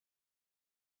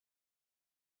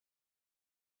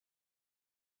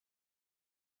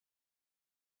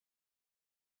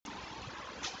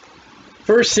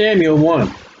1 Samuel 1.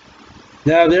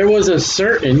 Now there was a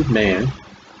certain man,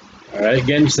 all right,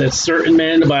 again, it's that certain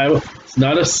man in the Bible. It's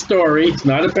not a story, it's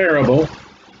not a parable,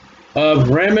 of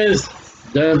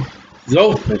Ramoth the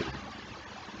Zophim.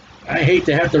 I hate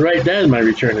to have to write down my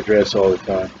return address all the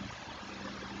time.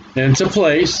 And it's a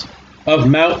place of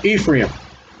Mount Ephraim.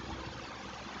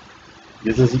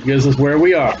 This is where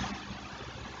we are.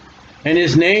 And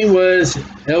his name was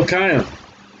Elkanah,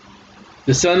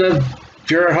 the son of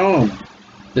Jeroham,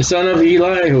 the son of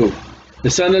Elihu, the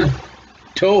son of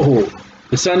Tohu,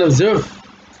 the son of Zuph,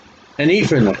 and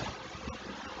Ephraim.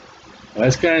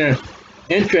 That's kind of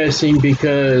interesting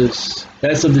because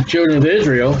that's of the children of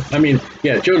Israel. I mean,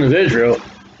 yeah, children of Israel,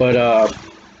 but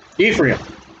Ephraim,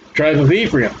 tribe of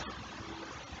Ephraim.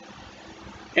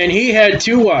 And he had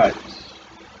 2 wives.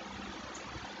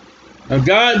 Now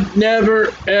God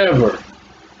never, ever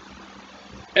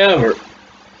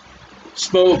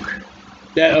spoke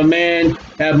that a man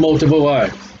have multiple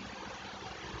wives.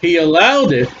 He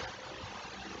allowed it,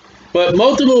 but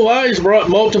multiple wives brought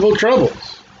multiple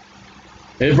troubles.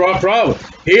 It brought problems.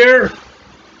 Here,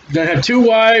 you're going to have 2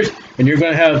 wives, and you're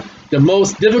going to have the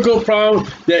most difficult problem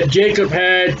that Jacob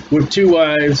had with 2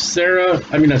 wives,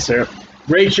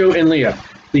 Rachel and Leah.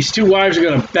 These 2 wives are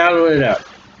going to battle it out.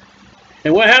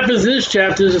 And what happens in this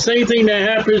chapter is the same thing that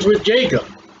happens with Jacob.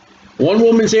 One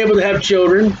woman's able to have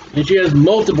children, and she has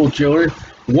multiple children.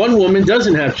 One woman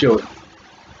doesn't have children.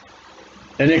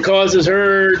 And it causes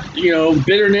her,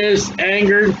 bitterness,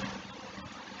 anger.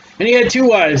 And he had 2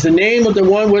 wives. The name of the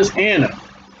one was Hannah.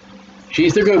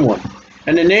 She's the good one.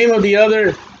 And the name of the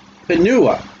other,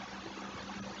 Peninnah.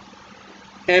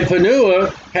 And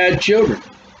Peninnah had children,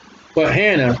 but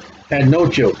Hannah had no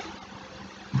children.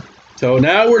 So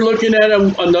now we're looking at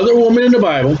another woman in the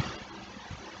Bible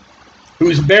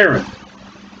who's barren.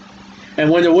 And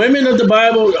when the women of the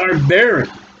Bible are barren,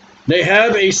 they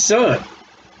have a son.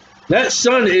 That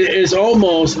son is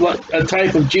almost like a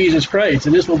type of Jesus Christ,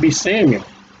 and this will be Samuel.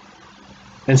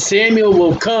 And Samuel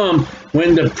will come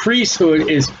when the priesthood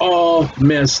is all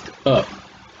messed up.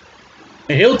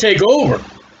 And he'll take over.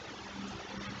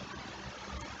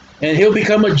 And he'll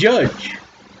become a judge.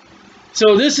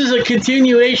 So this is a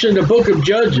continuation of the book of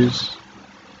Judges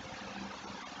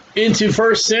into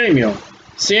 1 Samuel.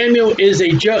 Samuel is a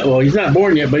judge. Well, he's not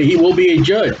born yet, but he will be a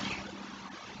judge.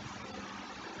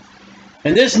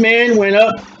 And this man went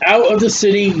up out of the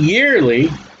city yearly,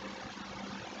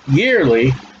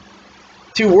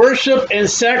 to worship and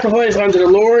sacrifice unto the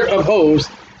Lord of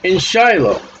hosts in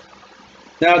Shiloh.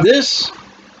 Now this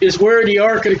is where the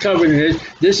Ark of the Covenant is.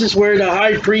 This is where the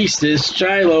high priest is,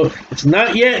 Shiloh. It's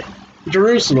not yet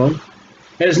Jerusalem.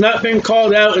 It has not been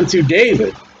called out unto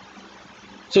David.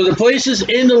 So the places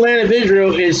in the land of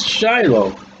Israel is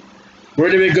Shiloh. Where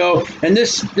do we go? And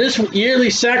this yearly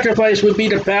sacrifice would be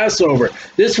the Passover.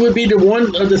 This would be the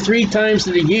one of the 3 times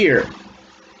of the year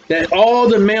that all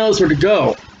the males were to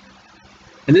go.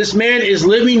 And this man is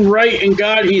living right in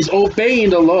God. He's obeying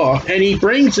the law, and he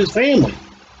brings his family.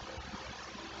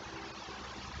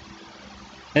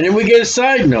 And then we get a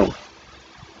side note.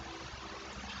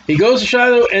 He goes to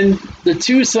Shiloh, and the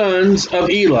 2 sons of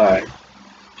Eli,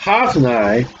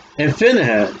 Hophni and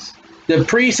Phinehas, the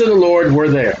priests of the Lord, were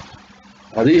there.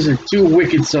 Now, these are 2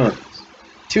 wicked sons,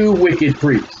 2 wicked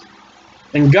priests.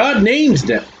 And God names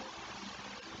them.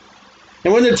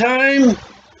 And when the time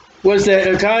was that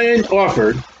Elkanah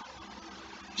offered,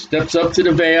 steps up to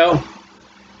the veil.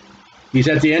 He's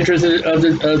at the entrance of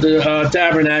the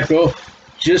tabernacle,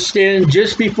 just standing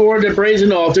just before the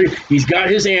brazen altar. He's got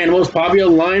his animals, probably a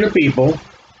line of people.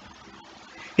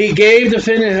 He gave to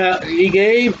Phinehas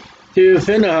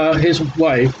his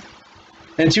wife,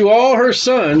 and to all her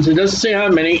sons, it doesn't say how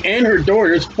many, and her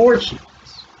daughters, portions.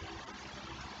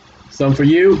 Some for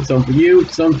you, some for you,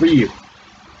 some for you.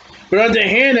 But unto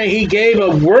Hannah he gave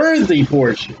a worthy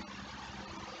portion,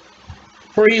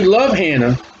 for he loved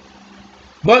Hannah,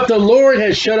 but the Lord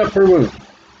has shut up her womb.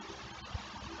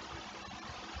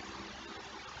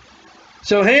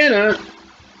 So Hannah,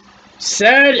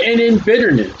 sad and in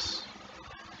bitterness,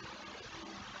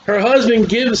 her husband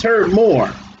gives her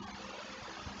more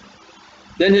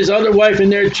than his other wife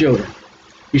and their children.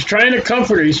 He's trying to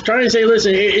comfort her. He's trying to say,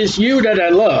 listen, it's you that I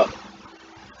love.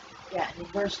 Yeah, and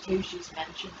in verse 2, she's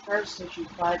mentioned first, so she's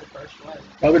probably the first wife.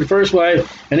 Probably the first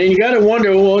wife. And then you got to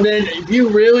wonder, well, then, if you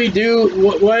really do,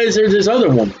 why is there this other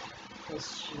woman?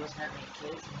 Because she wasn't having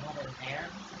any kids and wanted an heir.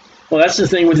 Well, that's the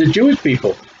thing with the Jewish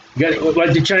people. You got,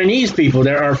 like the Chinese people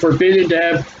that are forbidden to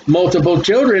have multiple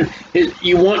children.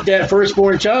 You want that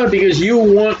firstborn child because you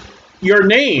want your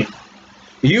name.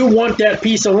 You want that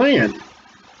piece of land.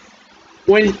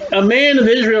 When a man of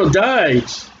Israel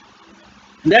dies,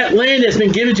 That land that's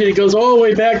been given to you goes all the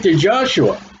way back to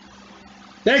Joshua.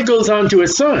 That goes on to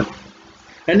his son.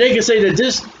 And they can say that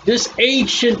this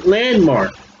ancient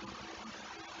landmark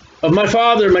of my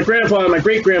father, my grandfather, my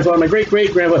great-grandfather, my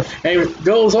great-great-grandfather, and it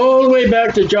goes all the way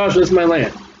back to Joshua, that's my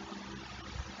land.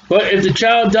 But if the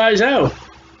child dies out,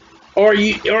 or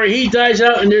he dies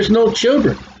out and there's no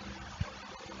children.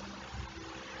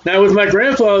 Now with my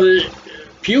grandfather,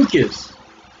 Pucus,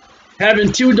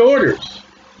 having 2 daughters,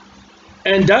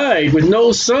 and died with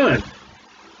no son,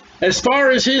 as far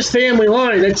as his family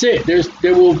line, that's it.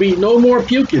 There will be no more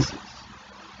Pucuses.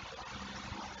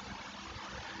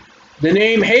 The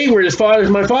name Hayward is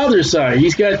my father's side.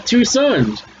 He's got 2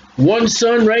 sons. One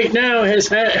son right now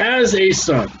has a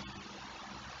son.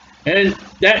 And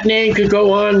that name could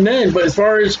go on then. But as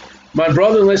far as my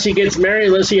brother, unless he gets married,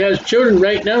 unless he has children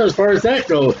right now, as far as that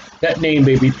goes, that name,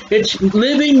 baby. It's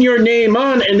living your name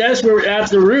on, and that's where we're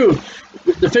after the root.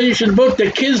 The finish of the book,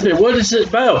 the Kismet, what is it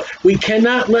about? We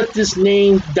cannot let this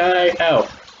name die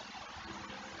out.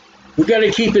 We got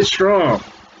to keep it strong.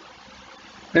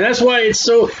 And that's why it's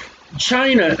so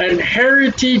China and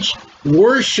heritage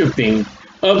worshiping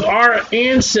of our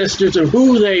ancestors of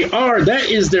who they are. That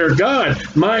is their God,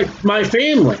 my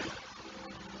family.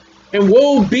 And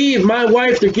woe be if my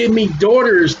wife to give me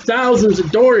daughters, thousands of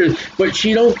daughters, but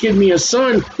she don't give me a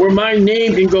son where my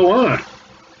name can go on.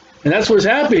 And that's what's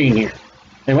happening here.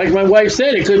 And like my wife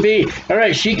said, it could be, all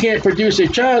right, she can't produce a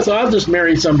child, so I'll just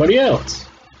marry somebody else.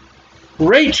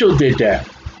 Rachel did that.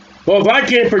 Well, if I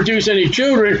can't produce any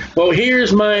children, well,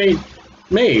 here's my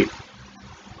maid.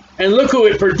 And look who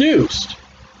it produced.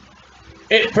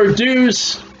 It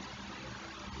produced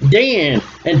Dan.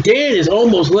 And Dan is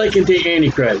almost likened to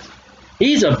Antichrist.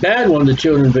 He's a bad one, the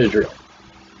children of Israel.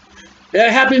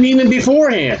 That happened even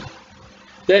beforehand.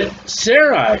 That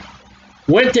Sarai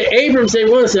went to Abram and said,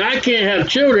 well, listen, I can't have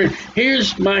children.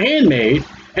 Here's my handmaid.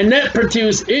 And that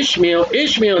produced Ishmael,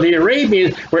 the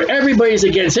Arabian, where everybody's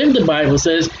against him, the Bible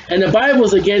says, and the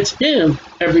Bible's against him,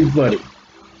 everybody.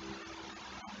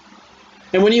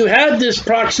 And when you have this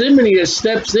proximity that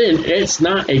steps in, it's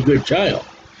not a good child.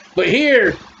 But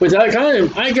here, with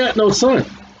Elkanah, I got no son.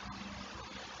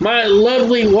 My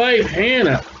lovely wife,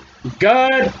 Hannah,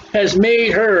 God has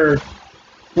made her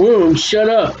womb shut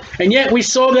up. And yet we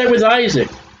saw that with Isaac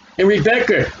and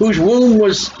Rebekah, whose womb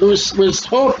was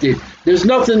halted. There's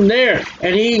nothing there.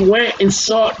 And he went and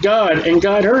sought God, and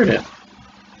God heard him.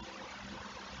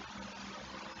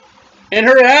 And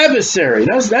her adversary,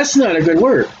 that's not a good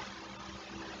word.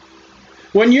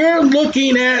 When you're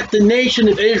looking at the nation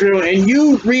of Israel and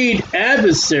you read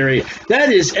adversary, that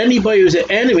is anybody who's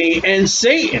an enemy, and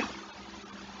Satan.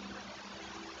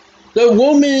 The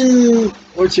woman,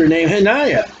 what's her name?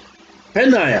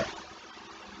 Peniah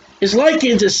is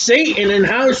likened to Satan and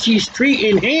how she's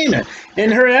treating Hannah.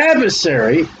 And her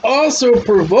adversary also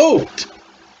provoked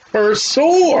her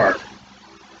sore.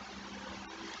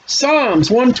 Psalms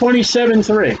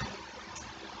 127:3.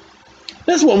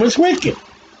 This woman's wicked.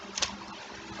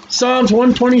 Psalms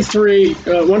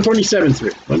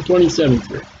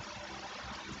 127:3.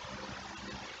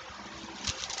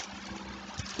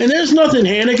 And there's nothing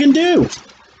Hannah can do.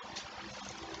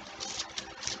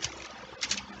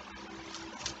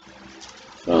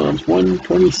 Psalms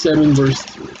 127 verse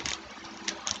 3.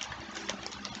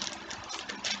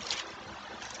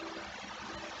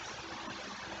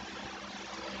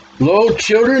 Lo,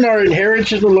 children are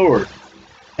inheritance of the Lord,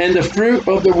 and the fruit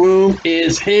of the womb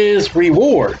is his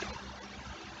reward.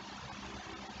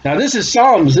 Now this is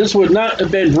Psalms. This would not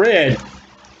have been read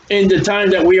in the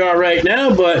time that we are right now,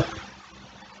 but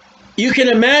you can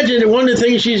imagine that one of the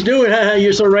things she's doing,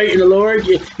 you're so right in the Lord,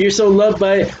 you're so loved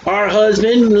by our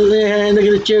husband, look at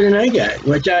the children I got,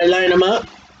 which I line them up.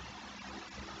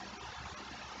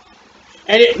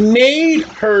 And it made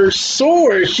her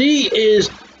sore. She is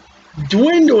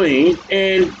dwindling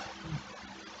and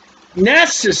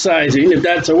narcissizing, if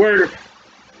that's a word,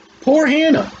 poor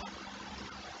Hannah.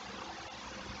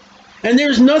 And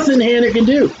there's nothing Hannah can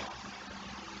do.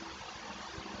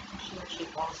 She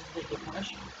falls into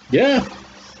depression. Yeah.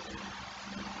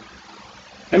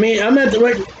 I mean, I'm at the,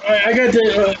 like, I got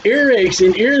the earaches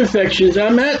and ear infections.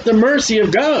 I'm at the mercy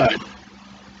of God.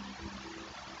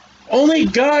 Only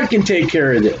God can take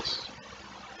care of this.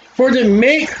 For to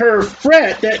make her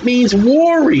fret, that means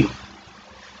worry.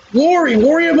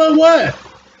 Worry about what?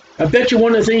 I bet you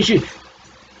one of the things you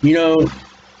know,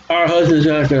 our husband's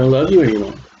not going to love you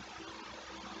anymore.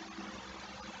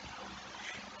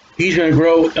 He's going to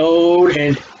grow old,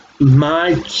 and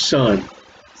my son,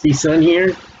 see son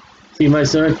here? See my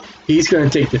son? He's going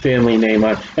to take the family name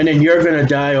on, and then you're going to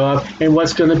die off, and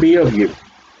what's going to be of you?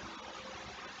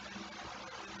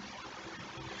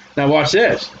 Now watch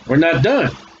this. We're not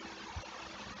done.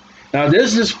 Now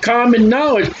this is common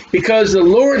knowledge because the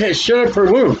Lord has shut up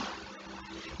her womb.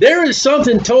 There is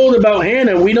something told about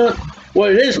Hannah. We don't know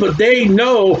what it is, but they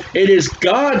know it is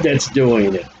God that's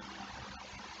doing it.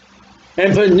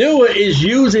 And Phanuel is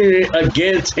using it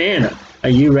against Hannah. Are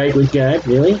you right with God?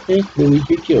 Really? Well, we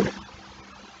killed her.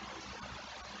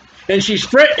 And she's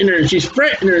fretting her, and she's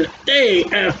fretting her day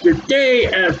after day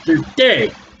after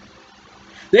day.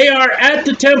 They are at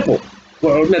the temple.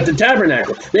 Well, not the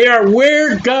tabernacle. They are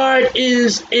where God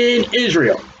is in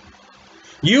Israel.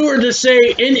 You are to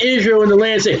say in Israel in the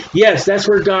land, say, yes, that's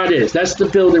where God is. That's the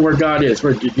building where God is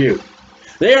for the Jew.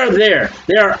 They are there.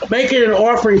 They are making an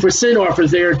offering for sin offerings.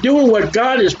 They are doing what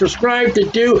God is prescribed to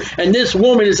do, and this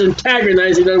woman is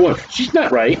antagonizing the other one. She's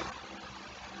not right.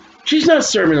 She's not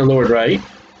serving the Lord right.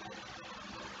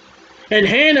 And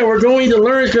Hannah, we're going to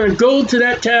learn, is going to go to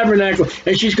that tabernacle,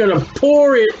 and she's going to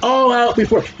pour it all out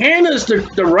before. Hannah's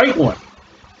the right one.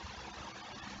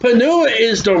 Phanuel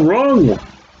is the wrong one.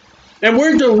 And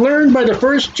we're to learn by the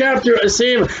first chapter of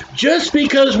Samuel, just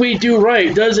because we do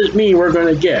right doesn't mean we're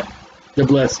going to get the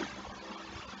blessing.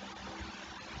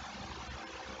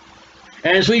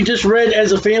 As we just read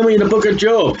as a family in the book of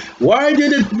Job, why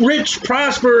did the rich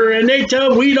prosper and they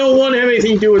tell we don't want to have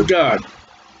anything to do with God?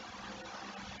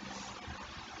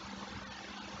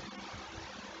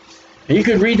 And you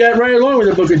could read that right along with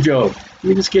the book of Job. Let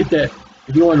me just get that.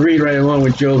 If you want to read right along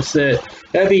what Job said.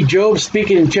 That'd be Job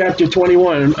speaking in chapter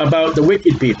 21 about the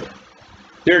wicked people.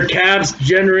 Their calves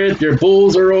generate, their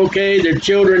bulls are okay, their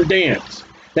children dance.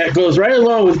 That goes right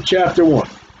along with chapter 1.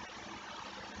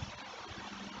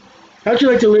 How would you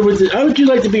like to live with this? How would you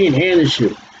like to be in Hannah's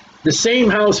shoe? The same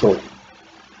household.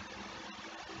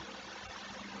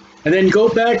 And then go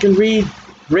back and read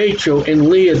Rachel and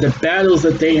Leah, the battles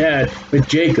that they had with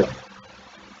Jacob.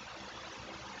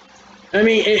 I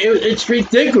mean, it's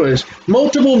ridiculous.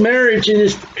 Multiple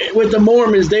marriages with the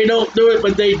Mormons, they don't do it,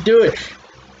 but they do it.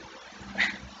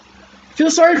 I feel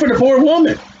sorry for the poor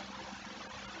woman.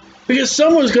 Because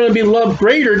someone's going to be loved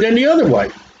greater than the other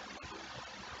wife.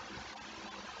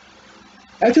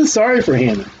 I feel sorry for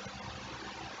Hannah.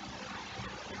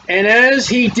 And as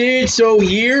he did so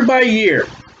year by year,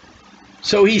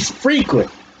 so he's frequent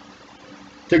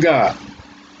to God.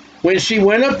 When she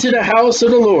went up to the house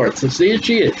of the Lord, so see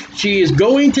she is. She is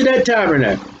going to that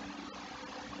tabernacle.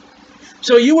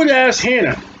 So you would ask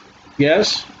Hannah,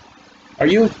 yes, are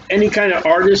you any kind of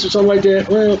artist or something like that?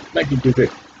 Well, I can do it.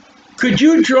 Could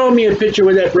you draw me a picture of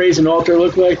what that brazen altar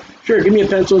looked like? Sure, give me a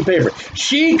pencil and paper.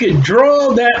 She could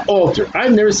draw that altar.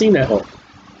 I've never seen that altar.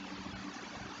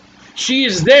 She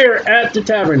is there at the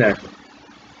tabernacle.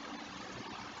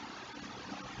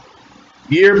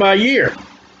 Year by year.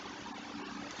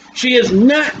 She has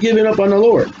not given up on the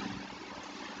Lord.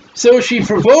 So she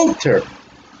provoked her.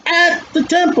 At the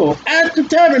temple, at the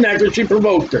tabernacle, she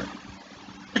provoked her.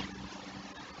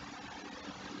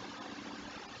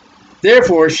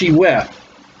 Therefore, she wept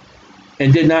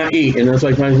and did not eat. And that's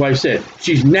like my wife said.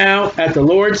 She's now at the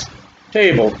Lord's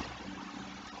table.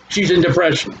 She's in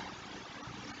depression.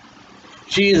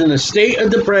 She is in a state of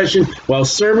depression while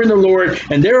serving the Lord.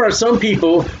 And there are some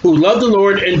people who love the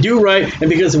Lord and do right. And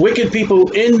because wicked people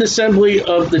in the assembly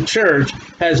of the church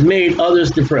has made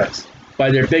others depressed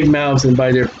by their big mouths and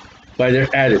by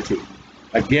their attitude.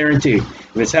 I guarantee.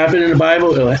 If it's happened in the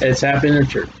Bible, it's happened in the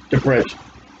church. Depression.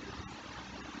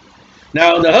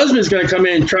 Now, the husband's going to come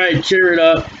in and try to cheer it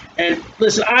up. And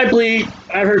listen, I believe,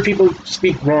 I've heard people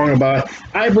speak wrong about it.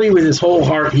 I believe with his whole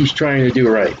heart he's trying to do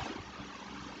right.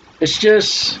 It's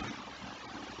just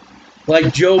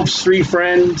like Job's 3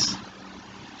 friends.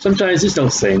 Sometimes just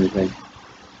don't say anything.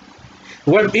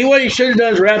 What he should have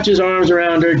done is wrapped his arms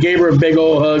around her, gave her a big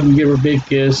old hug, and gave her a big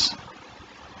kiss.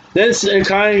 Then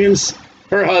Elkanah's,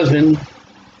 her husband,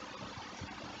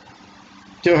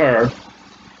 to her,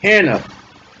 Hannah,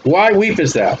 why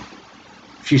weepest thou?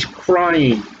 She's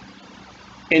crying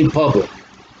in public.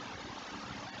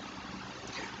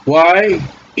 Why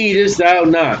eatest thou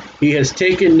not? He has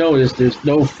taken notice there's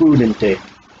no food intake.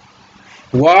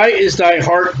 Why is thy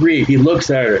heart grieved? He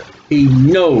looks at her. He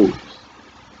knows.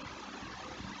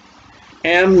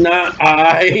 Am not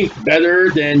I better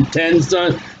than 10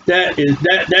 sons? That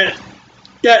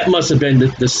must have been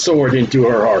the sword into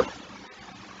her heart.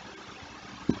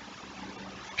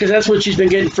 Because that's what she's been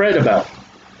getting fret about.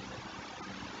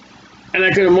 And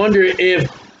I could wonder if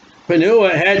Phanuel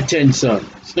had 10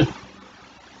 sons.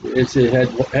 It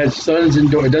had sons and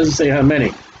daughters. It doesn't say how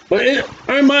many. But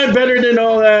am I better than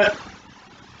all that?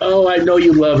 Oh, I know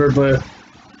you love her, but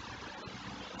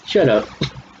shut up.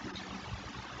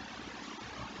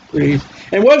 please.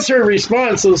 And what's her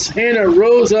response? So Hannah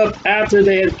rose up after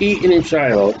they had eaten in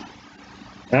Shiloh.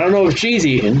 I don't know if she's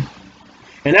eaten.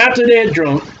 And after they had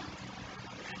drunk,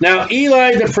 now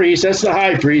Eli the priest, that's the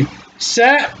high priest,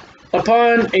 sat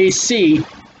upon a seat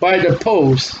by the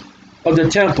post of the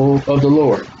temple of the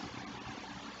Lord.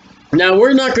 Now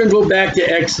we're not going to go back to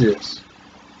Exodus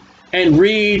and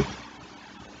read,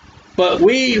 but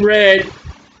we read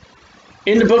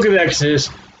in the book of Exodus,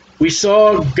 we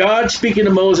saw God speaking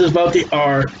to Moses about the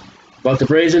ark, about the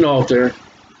brazen altar,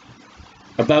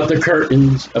 about the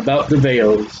curtains, about the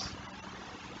veils,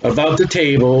 about the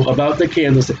table, about the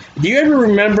candlestick. Do you ever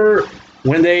remember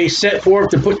when they set forth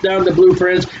to put down the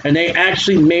blueprints and they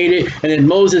actually made it, and then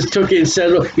Moses took it and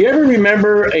set it up? You ever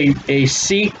remember a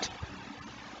seat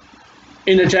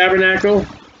in the tabernacle?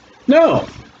 No.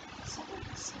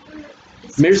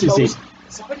 Mercy seat.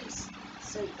 Somebody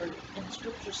said, or in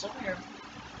scripture somewhere,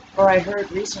 or I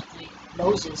heard recently,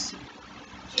 Moses.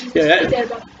 Yeah,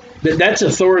 that's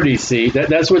authority seat.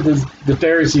 That's what the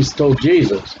Pharisees told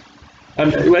Jesus.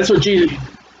 That's what Jesus.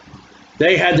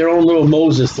 They had their own little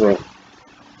Moses throne.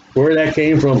 Where that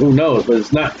came from, who knows? But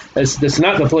it's not. That's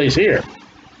not the place here.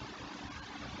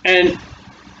 And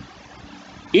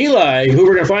Eli, who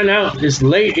we're going to find out is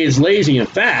lazy and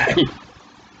fat.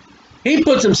 He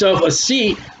puts himself a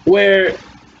seat where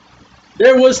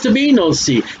there was to be no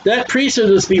seat. That priesthood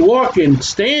was to be walking,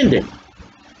 standing.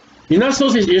 You're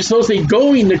supposed to be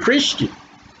going to Christian.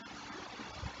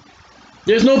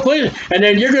 There's no place. And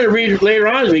then you're going to read later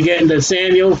on as we get into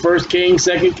Samuel, 1 Kings,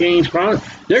 2 Kings, Chronicles.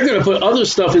 They're going to put other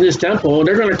stuff in this temple.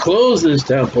 They're going to close this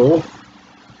temple.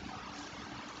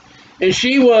 And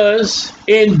she was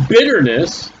in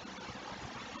bitterness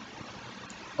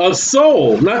of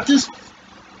soul, not just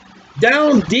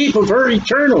down deep of her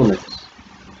eternalness,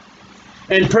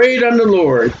 and prayed unto the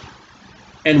Lord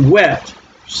and wept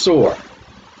sore.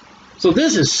 So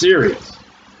this is serious.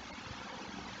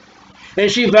 And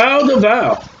she vowed a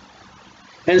vow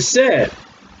and said,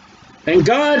 and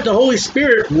God, the Holy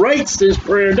Spirit, writes this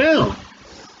prayer down.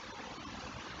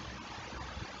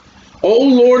 O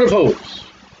Lord of hosts.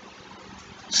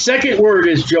 Second word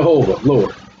is Jehovah,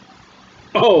 Lord.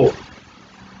 Oh,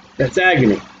 that's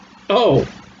agony. Oh,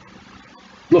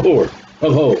 Lord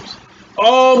of hosts.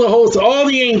 All the hosts, all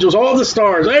the angels, all the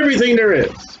stars, everything there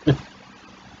is.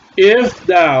 If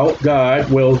thou, God,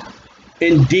 will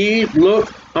indeed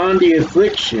look on the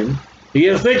affliction,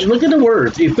 look at the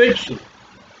words, the affliction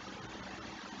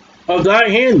of thy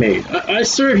handmaid. I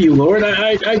serve you, Lord.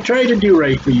 I try to do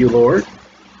right for you, Lord.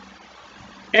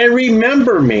 And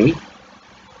remember me,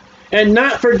 and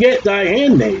not forget thy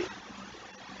handmaid,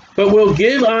 but will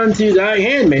give unto thy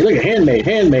handmaid, look at handmaid,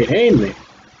 handmaid, handmaid,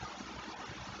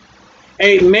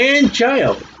 a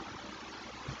man-child.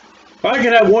 If I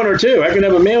could have one or two, I could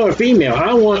have a male or a female.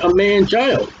 I want a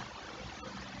man-child.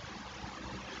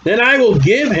 Then I will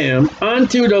give him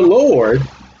unto the Lord,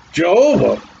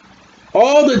 Jehovah,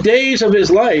 all the days of his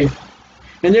life,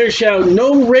 and there shall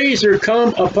no razor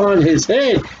come upon his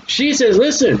head. She says,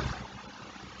 listen,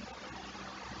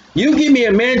 you give me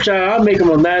a man-child, I'll make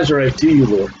him a Nazarite to you,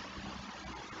 Lord.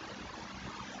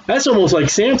 That's almost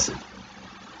like Samson.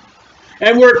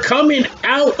 And we're coming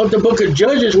out of the book of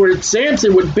Judges where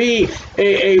Samson would be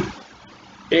a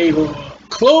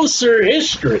closer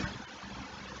history.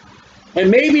 And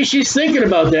maybe she's thinking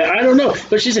about that. I don't know.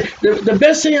 But she said, the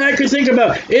best thing I could think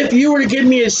about, if you were to give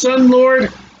me a son,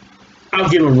 Lord, I'll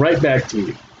give him right back to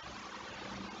you.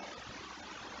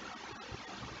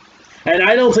 And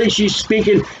I don't think she's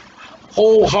speaking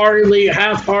wholeheartedly,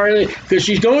 half-heartedly, because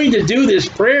she's going to do this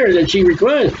prayer that she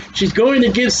requests. She's going to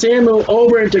give Samuel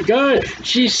over into God.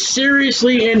 She's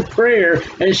seriously in prayer,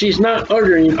 and she's not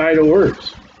uttering idle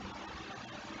words.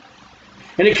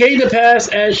 And it came to pass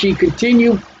as she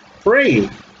continued praying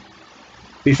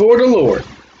before the Lord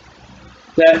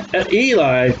that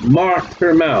Eli marked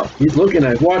her mouth. He's looking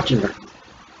at, watching her.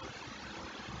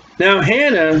 Now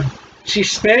Hannah, she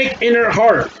spake in her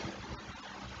heart,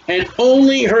 and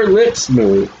only her lips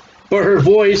moved, but her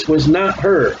voice was not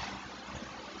heard.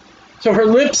 So her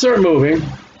lips are moving,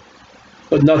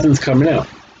 but nothing's coming out.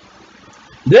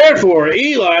 Therefore,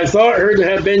 Eli thought her to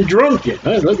have been drunken.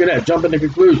 Look at that, jumping to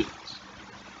conclusions.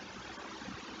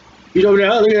 He's over there,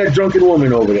 look at that drunken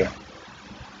woman over there.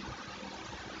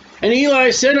 And Eli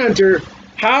said unto her,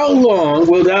 how long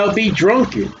wilt thou be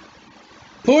drunken?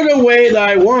 Put away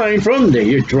thy wine from thee.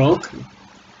 You're drunk.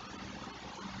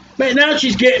 But now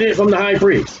she's getting it from the high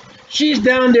priest. She's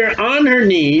down there on her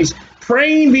knees,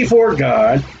 praying before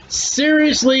God,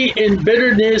 seriously in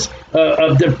bitterness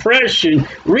of depression,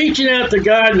 reaching out to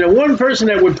God. And the one person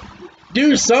that would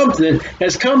do something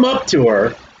has come up to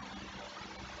her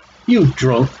You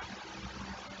drunk.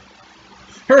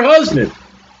 Her husband.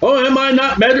 Oh, am I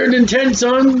not better than 10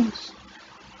 sons?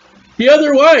 The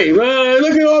other wife.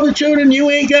 Look at all the children. You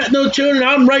ain't got no children.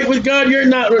 I'm right with God. You're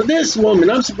not. This woman,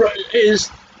 I'm surprised, is,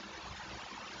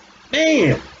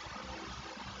 man,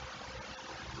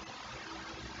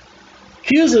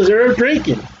 accuses her of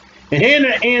drinking. And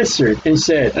Hannah answered and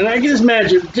said, and I can just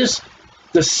imagine just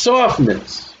the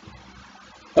softness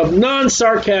of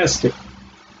non-sarcastic.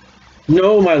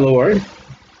 No, my Lord.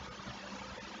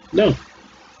 No.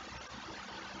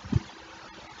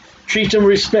 Treat them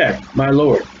respect, my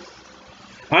Lord.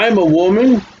 I am a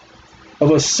woman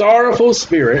of a sorrowful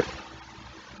spirit,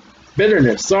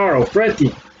 bitterness, sorrow,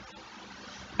 fretting.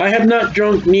 I have not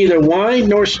drunk neither wine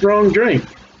nor strong drink.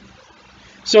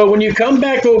 So when you come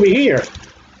back over here,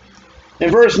 in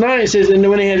verse 9 it says, and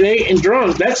when they had ate and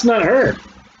drunk, that's not her.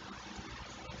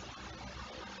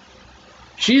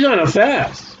 She's on a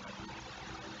fast.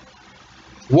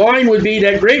 Wine would be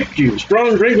that grape juice.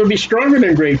 Strong drink would be stronger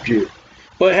than grape juice.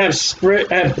 But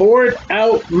have poured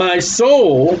out my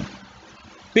soul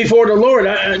before the Lord.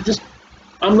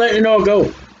 I'm letting it all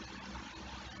go.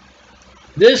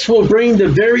 This will bring the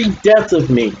very death of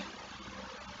me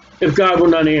if God will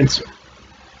not answer.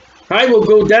 I will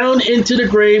go down into the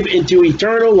grave, into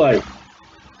eternal life,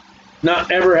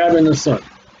 not ever having a son.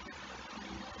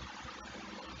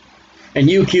 And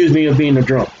you accuse me of being a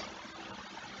drunk.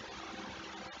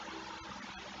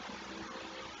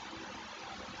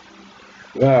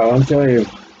 Wow, I'm telling you.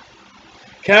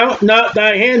 Count not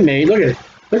thy handmaid. Look at it.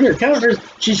 Look at her. Count her.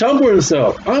 She's humbling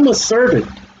herself. I'm a servant.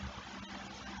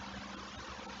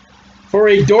 For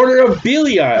a daughter of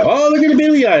Belial. Oh, look at the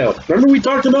Belial. Remember we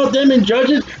talked about them in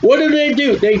Judges? What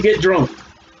do? They get drunk.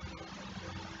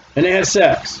 And they have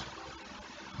sex.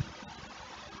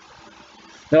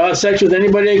 They'll have sex with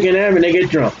anybody they can have and they get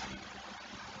drunk.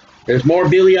 There's more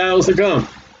Belials to come.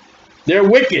 They're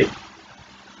wicked.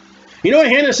 You know what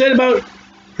Hannah said about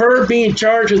her being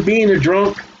charged with being a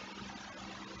drunk?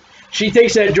 She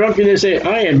takes that drunkenness and says,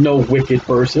 I am no wicked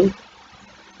person.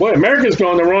 Boy, America's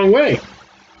gone the wrong way.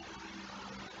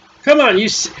 Come on, you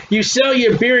sell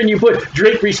your beer and you put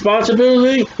drink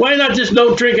responsibly. Why not just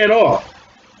don't drink at all?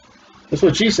 That's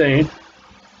what she's saying.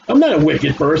 I'm not a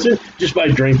wicked person just by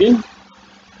drinking.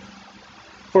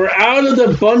 For out of the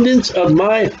abundance of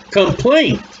my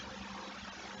complaint.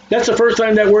 That's the first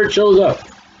time that word shows up.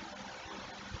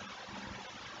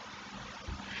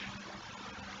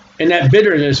 And that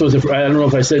bitterness was, I don't know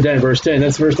if I said that in verse 10,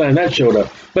 that's the first time that showed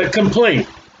up. But complaint.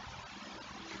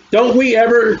 Don't we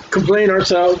ever complain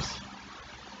ourselves?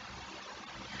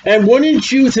 And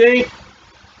wouldn't you think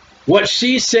what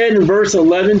she said in verse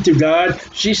 11 to God?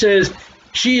 She says,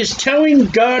 she is telling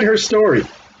God her story.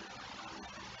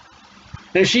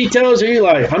 And she tells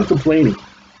Eli, I'm complaining.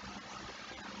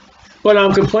 But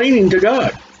I'm complaining to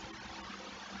God.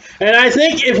 And I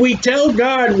think if we tell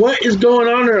God what is going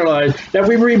on in our lives, that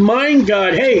we remind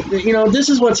God, hey, you know, this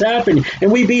is what's happening,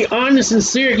 and we be honest and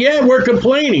sincere, yeah, we're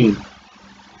complaining.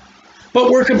 But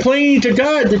we're complaining to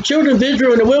God. The children of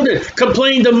Israel in the wilderness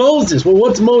complained to Moses. Well,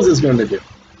 what's Moses going to do?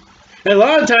 And a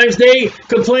lot of times they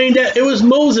complained that it was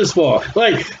Moses' fault.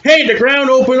 Like, hey, the ground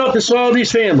opened up to swallow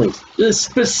these families. This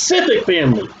specific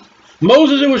family.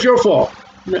 Moses, it was your fault.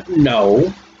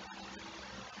 No.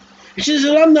 She says,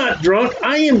 I'm not drunk.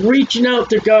 I am reaching out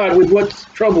to God with what's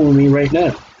troubling me right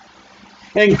now.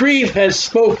 And grief has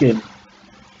spoken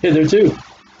hitherto.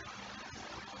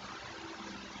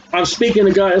 I'm speaking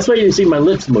to God. That's why you didn't see my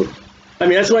lips move. I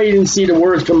mean, that's why you didn't see the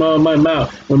words come out of my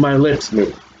mouth when my lips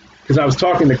moved. Because I was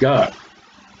talking to God.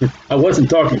 I wasn't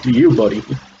talking to you, buddy.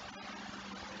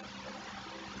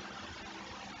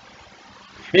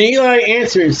 And Eli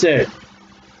answered and said,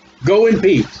 go in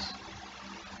peace.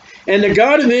 And the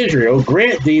God of Israel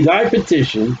grant thee thy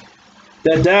petition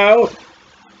that thou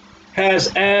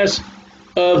hast asked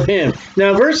of him.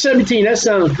 Now, verse 17, that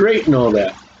sounds great and all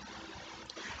that.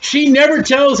 She never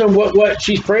tells him what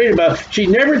she's praying about. She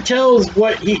never tells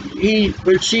what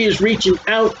what she is reaching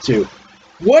out to.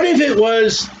 What if it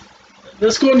was,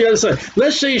 let's go on the other side.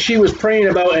 Let's say she was praying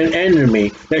about an enemy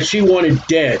that she wanted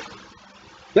dead.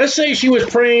 Let's say she was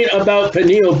praying about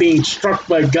Peniel being struck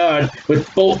by God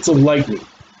with bolts of lightning.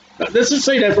 Let's just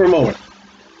say that for a moment.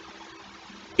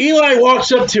 Eli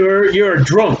walks up to her, you're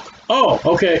drunk. Oh,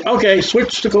 okay,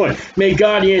 switch the coin. May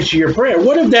God answer your prayer.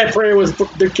 What if that prayer was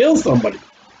to kill somebody?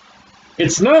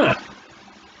 It's not.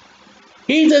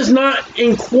 He does not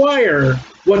inquire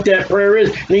what that prayer is.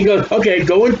 And he goes, okay,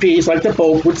 go in peace, like the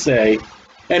Pope would say,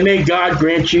 and may God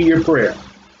grant you your prayer.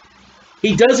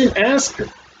 He doesn't ask her.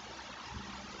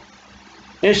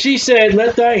 And she said,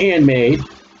 let thy handmaid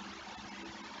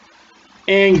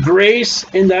and grace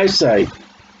in thy sight.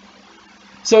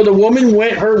 So the woman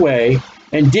went her way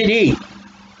and did eat.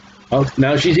 Oh,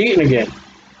 now she's eating again.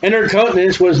 And her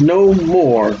countenance was no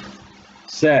more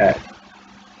sad.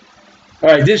 All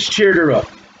right, this cheered her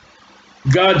up.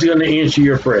 God's going to answer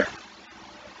your prayer.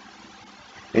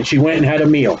 And she went and had a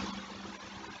meal.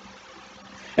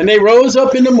 And they rose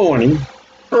up in the morning,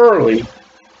 early.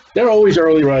 They're always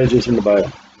early risers in the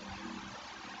Bible.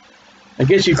 I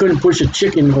guess you couldn't push a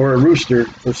chicken or a rooster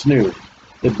for snooze.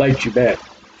 It bites you back.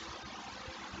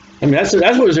 I mean,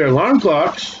 that was their alarm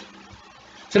clocks.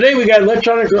 Today we got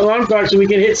electronic alarm clocks so we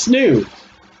can hit snooze.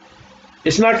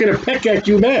 It's not going to peck at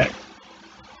you back.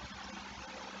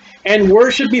 And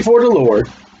worship before the Lord.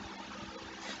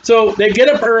 So they get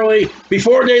up early.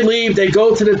 Before they leave, they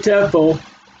go to the temple,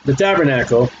 the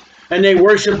tabernacle, and they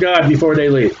worship God before they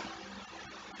leave.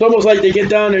 It's almost like they get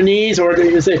down on their knees, or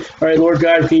they say, all right, Lord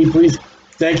God, can you please,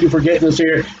 thank you for getting us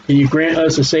here. Can you grant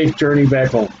us a safe journey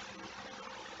back home?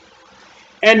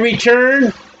 And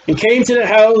returned and came to the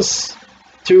house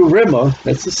to Rimmah,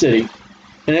 that's the city.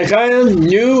 And Elkanah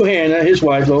knew Hannah, his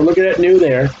wife. Oh, look at that new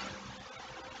there.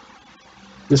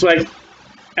 Just like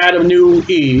Adam knew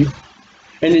Eve.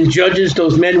 And in Judges,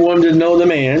 those men wanted to know the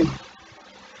man.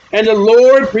 And the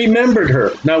Lord remembered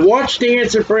her. Now watch the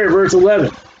answer prayer, verse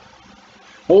 11.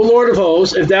 O Lord of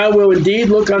hosts, if thou wilt indeed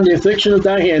look on the affliction of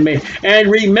thy handmaid,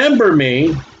 and remember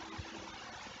me.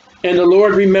 And the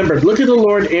Lord remembered. Look at the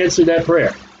Lord answer that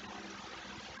prayer.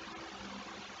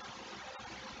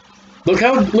 Look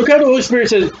how the Holy Spirit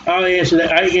says, I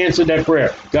answered that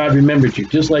prayer. God remembered you,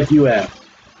 just like you have.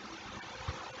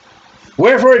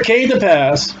 Wherefore it came to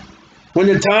pass, when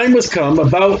the time was come,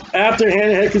 about after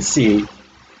Hannah had conceived,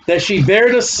 that she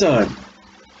bare a son,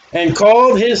 and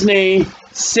called his name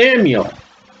Samuel.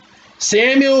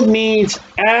 Samuel means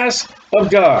ask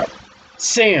of God.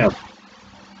 Sam.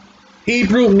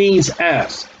 Hebrew means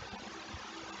ask.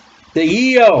 The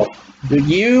E-L, the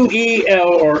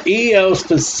U-E-L or E-L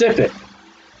specific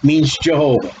means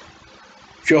Jehovah.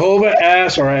 Jehovah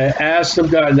asked, or I asked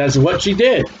of God, and that's what she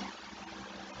did.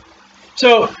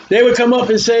 So they would come up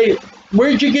and say,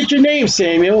 where'd you get your name,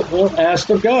 Samuel? Well, asked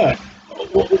of God.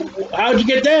 How'd you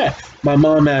get that? My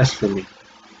mom asked for me.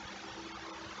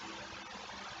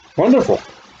 Wonderful.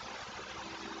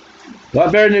 A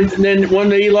lot better than one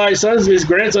of Eli's sons. His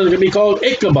grandson is going to be called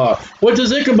Ichabod. What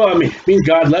does Ichabod mean? It means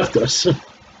God left us.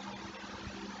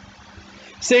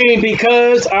 Saying,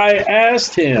 because I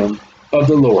asked him of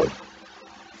the Lord.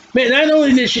 Man, not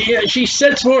only did she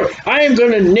sets forth, I am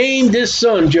going to name this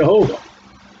son Jehovah.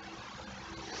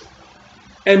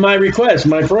 And my request,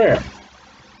 my prayer.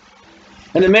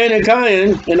 And the man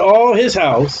Elkanah and all his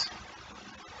house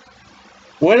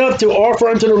went up to offer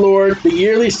unto the Lord the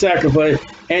yearly sacrifice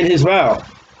and his vow.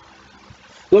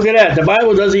 Look at that. The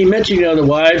Bible doesn't even mention the other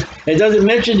wives. It doesn't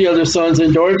mention the other sons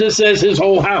and daughters. It just says his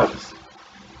whole house.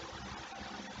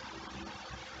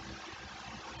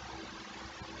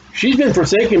 She's been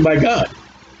forsaken by God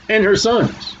and her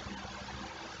sons.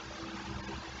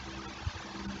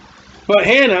 But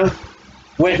Hannah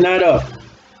went not up.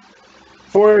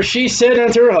 For she said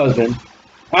unto her husband,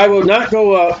 I will not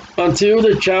go up until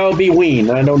the child be weaned.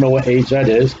 I don't know what age that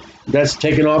is. That's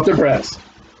taken off the breast.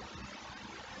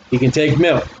 He can take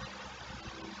milk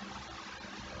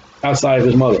outside of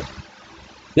his mother.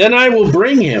 Then I will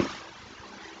bring him,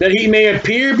 that he may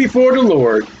appear before the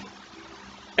Lord,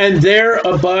 and there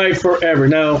abide forever.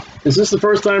 Now, is this the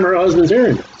first time her husband's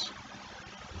hearing this?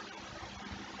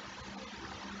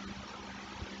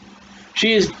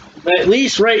 She is, at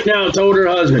least right now, told her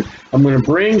husband, I'm going to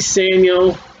bring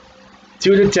Samuel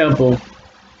to the temple,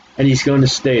 and he's going to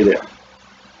stay there.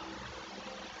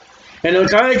 And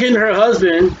Elkanah, her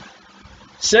husband,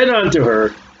 said unto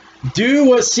her, do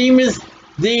what seemeth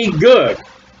thee good.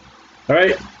 All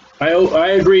right,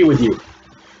 I agree with you.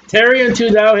 Tarry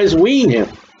until thou hast weaned him.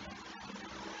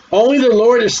 Only the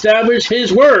Lord established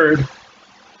his word.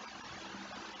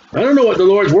 I don't know what the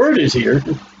Lord's word is here.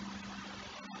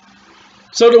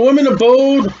 So the woman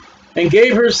abode and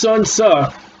gave her son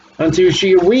suck until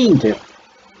she weaned him.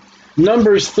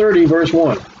 Numbers 30, verse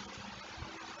 1.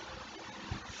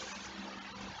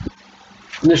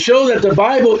 And to show that the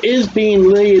Bible is being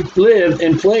lived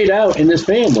and played out in this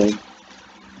family,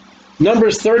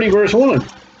 Numbers 30, verse 1.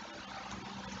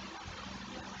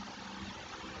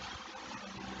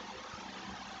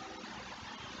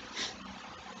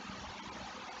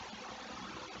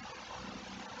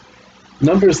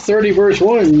 Numbers 30, verse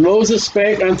 1. Moses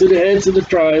spake unto the heads of the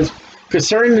tribes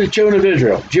concerning the children of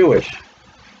Israel, Jewish,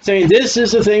 saying, this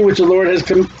is the thing which the Lord has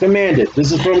commanded.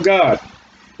 This is from God.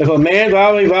 If a man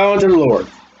vow a vow unto the Lord,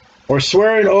 or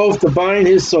swear an oath to bind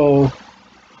his soul,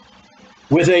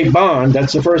 with a bond,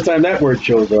 that's the first time that word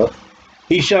shows up,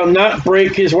 he shall not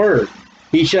break his word.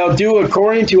 He shall do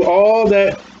according to all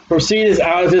that proceedeth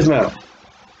out of his mouth.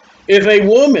 If a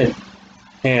woman,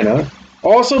 Hannah,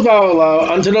 also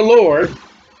vow unto the Lord,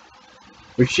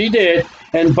 which she did,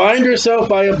 and bind herself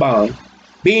by a bond,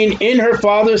 being in her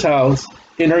father's house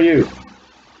in her youth,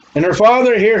 and her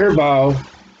father hear her vow,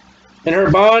 and her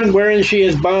bond wherein she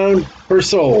has bound her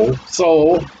soul,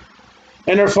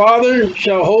 and her father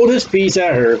shall hold his peace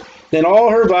at her, then all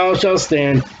her vows shall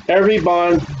stand, every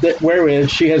bond that wherewith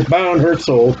she has bound her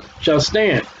soul shall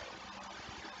stand.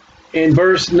 In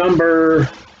verse number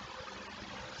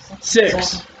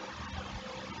 6.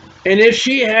 And if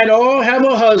she had all have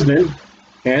a husband,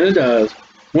 Hannah does,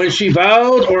 when she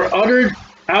vowed or uttered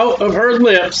out of her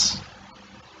lips,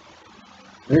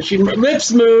 and she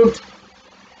lips moved,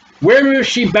 wherewith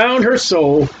she bound her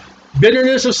soul,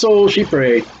 bitterness of soul she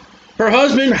prayed. Her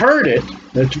husband heard it,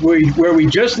 that's where we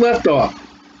just left off,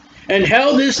 and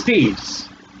held his peace.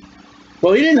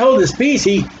 Well, he didn't hold his peace,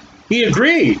 he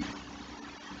agreed.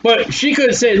 But she could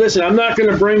have said, listen, I'm not going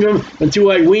to bring him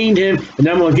until I weaned him, and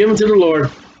I'm going to give him to the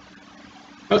Lord.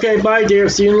 Okay, bye, dear.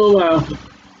 See you in a little while.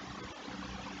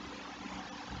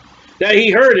 That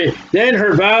he heard it. Then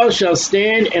her vows shall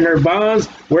stand, and her bonds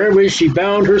wherewith she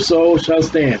bound her soul shall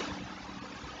stand.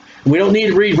 We don't need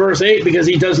to read verse 8 because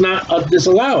he does not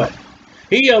disallow it.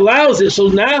 He allows it, so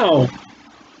now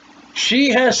she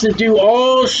has to do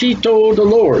all she told the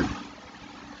Lord.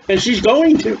 And she's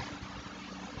going to.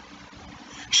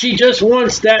 She just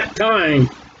wants that time.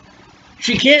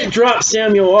 She can't drop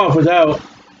Samuel off without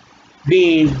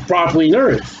being properly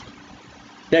nourished,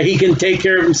 that he can take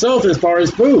care of himself as far as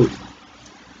food.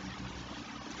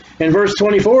 In verse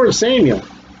 24 of Samuel,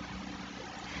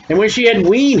 and when she had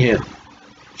weaned him,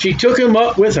 she took him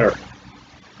up with her,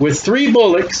 with 3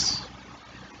 bullocks,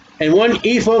 and 1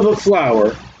 ephah of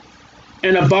flour,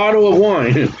 and a bottle of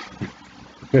wine.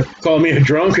 Call me a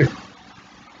drunk,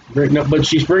 but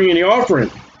she's bringing the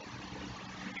offering.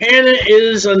 Hannah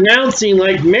is announcing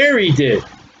like Mary did,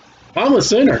 I'm a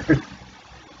sinner.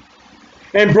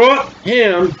 And brought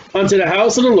him unto the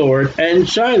house of the Lord and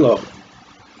Shiloh.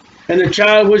 And the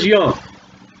child was young.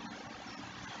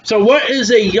 So what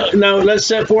is a young, now let's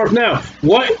set forth now.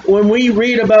 When we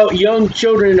read about young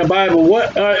children in the Bible,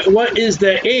 what is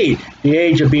the age? The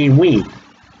age of being weaned.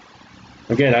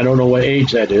 Again, I don't know what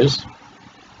age that is.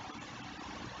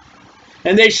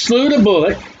 And they slew the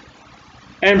bullock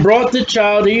and brought the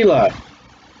child to Eli.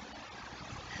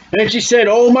 And she said,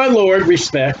 O my Lord,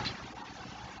 respect.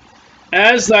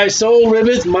 As thy soul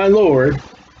liveth, my Lord,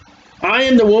 I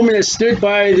am the woman that stood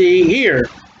by thee here,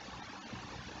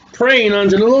 praying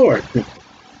unto the Lord.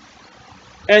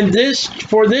 And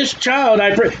for this child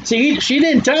I pray. See, she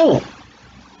didn't tell him.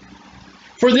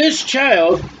 For this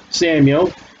child,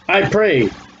 Samuel, I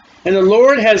prayed. And the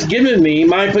Lord has given me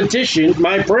my petition,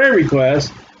 my prayer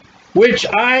request, which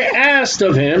I asked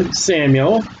of him,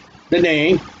 Samuel, the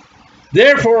name.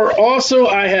 Therefore also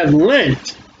I have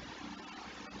lent.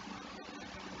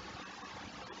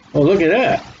 Oh, look at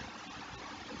that.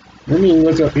 Let me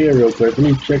look up here real quick.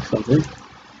 Let me check something.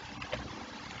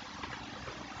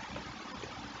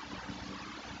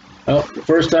 Oh, the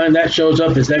first time that shows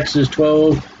up is Exodus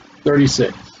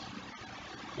 12:36.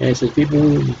 And it says,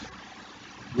 people,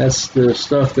 that's the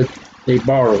stuff that they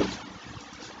borrowed.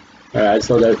 All right,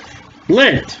 so that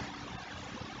lent.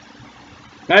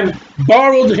 I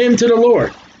borrowed him to the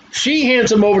Lord. She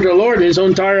hands him over to the Lord his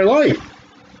entire life.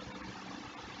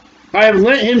 I have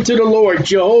lent him to the Lord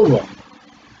Jehovah.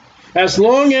 As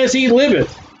long as he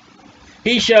liveth,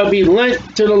 he shall be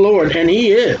lent to the Lord, and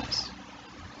he is.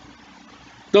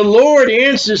 The Lord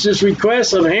answers this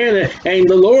request of Hannah, and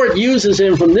the Lord uses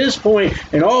him from this point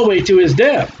and all the way to his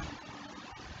death.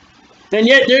 And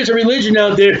yet there's a religion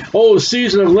out there, oh,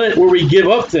 season of Lent, where we give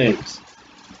up things.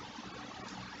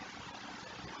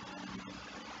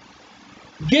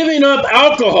 Giving up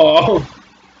alcohol,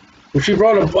 well, she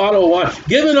brought a bottle of wine,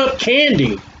 giving up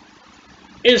candy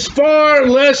is far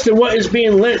less than what is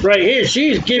being lent right here.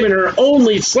 She's given her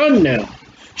only son now.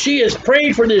 She has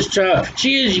prayed for this child.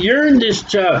 She has yearned this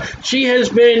child. She has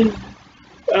been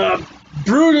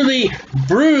brutally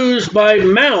bruised by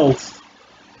mouth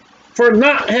for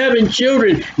not having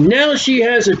children. Now she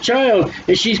has a child,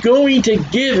 and she's going to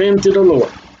give him to the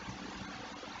Lord.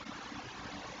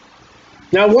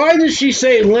 Now, why does she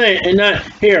say Lent and not,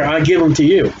 here, I give him to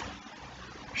you?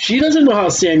 She doesn't know how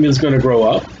Samuel's going to grow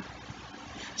up.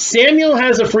 Samuel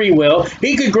has a free will.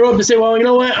 He could grow up and say, well, you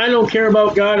know what? I don't care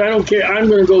about God. I don't care. I'm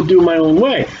going to go do my own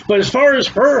way. But as far as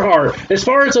her heart, as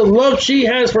far as the love she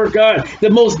has for God, the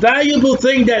most valuable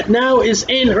thing that now is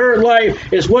in her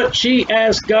life is what she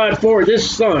asked God for, this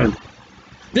son.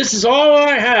 This is all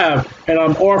I have, and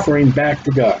I'm offering back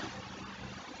to God.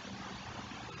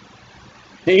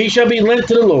 And he shall be lent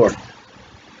to the Lord.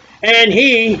 And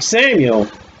he, Samuel,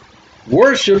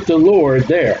 worshiped the Lord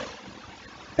there.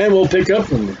 And we'll pick up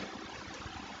from there.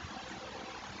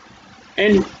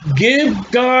 And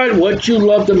give God what you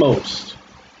love the most.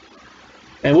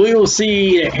 And we will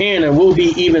see that Hannah will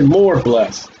be even more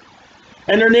blessed.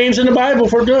 And her name's in the Bible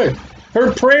for good.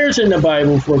 Her prayers in the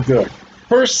Bible for good.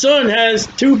 Her son has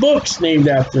 2 books named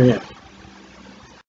after him.